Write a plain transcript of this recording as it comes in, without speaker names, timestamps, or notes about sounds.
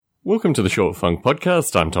Welcome to the Short Funk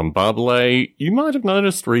Podcast. I'm Tom Barbalet. You might have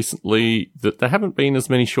noticed recently that there haven't been as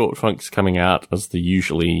many short funks coming out as there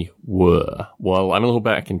usually were. Well, I'm a little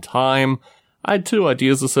back in time. I had two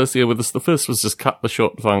ideas associated with this. The first was just cut the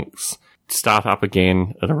short funks, start up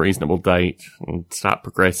again at a reasonable date, and start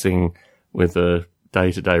progressing with a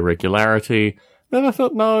day-to-day regularity. Then I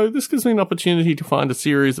thought, no, this gives me an opportunity to find a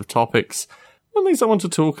series of topics. One of the things I want to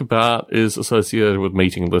talk about is associated with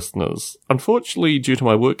meeting listeners. Unfortunately, due to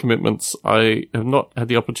my work commitments, I have not had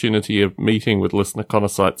the opportunity of meeting with listener Connor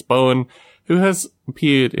Seitz-Bowen, who has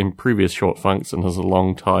appeared in previous Short Funks and is a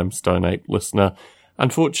long-time Stone Ape listener.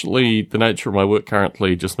 Unfortunately, the nature of my work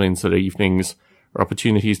currently just means that evenings are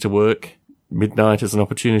opportunities to work. Midnight is an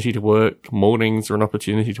opportunity to work. Mornings are an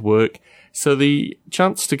opportunity to work. So the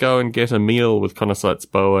chance to go and get a meal with Connor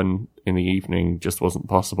Seitz-Bowen in the evening just wasn't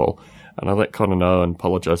possible. And I let Connor know and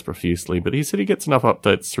apologise profusely, but he said he gets enough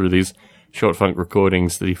updates through these Short Funk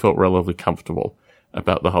recordings that he felt relatively comfortable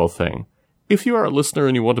about the whole thing. If you are a listener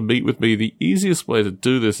and you want to meet with me, the easiest way to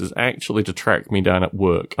do this is actually to track me down at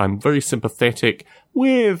work. I'm very sympathetic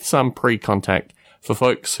with some pre-contact for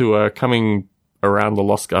folks who are coming around the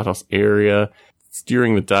Los Gatos area. It's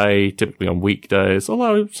during the day, typically on weekdays,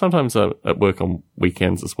 although sometimes at work on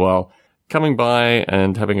weekends as well, coming by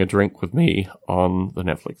and having a drink with me on the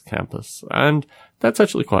Netflix campus. And that's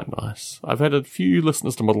actually quite nice. I've had a few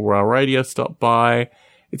listeners to Model Rail Radio stop by.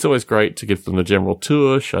 It's always great to give them the general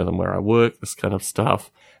tour, show them where I work, this kind of stuff.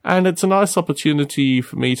 And it's a nice opportunity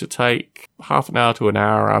for me to take half an hour to an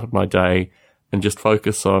hour out of my day and just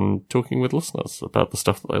focus on talking with listeners about the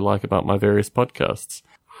stuff that they like about my various podcasts.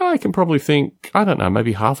 I can probably think, I don't know,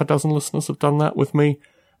 maybe half a dozen listeners have done that with me.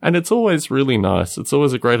 And it's always really nice. It's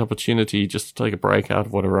always a great opportunity just to take a break out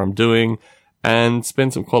of whatever I'm doing and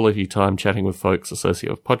spend some quality time chatting with folks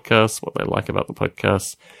associated with podcasts, what they like about the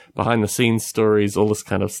podcasts, behind the scenes stories, all this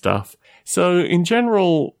kind of stuff. So in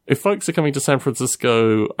general, if folks are coming to San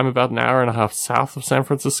Francisco, I'm about an hour and a half south of San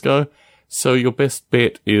Francisco. So your best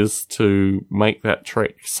bet is to make that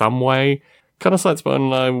trek some way. Connor Seitz-Bowen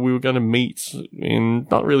and I, we were going to meet in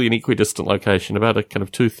not really an equidistant location, about a kind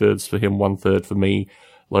of 2/3 for him, 1/3 for me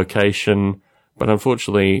location, but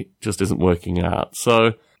unfortunately just isn't working out.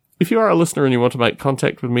 So if you are a listener and you want to make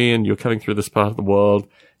contact with me and you're coming through this part of the world,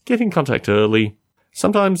 get in contact early.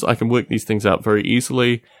 Sometimes I can work these things out very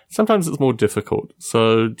easily. Sometimes it's more difficult.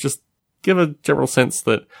 So just give a general sense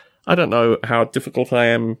that I don't know how difficult I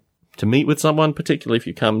am to meet with someone, particularly if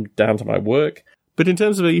you come down to my work. But in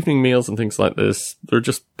terms of evening meals and things like this, there are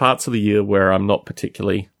just parts of the year where I'm not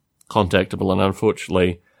particularly contactable, and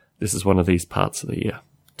unfortunately, this is one of these parts of the year.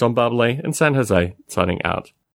 Tom Barbalet in San Jose, signing out.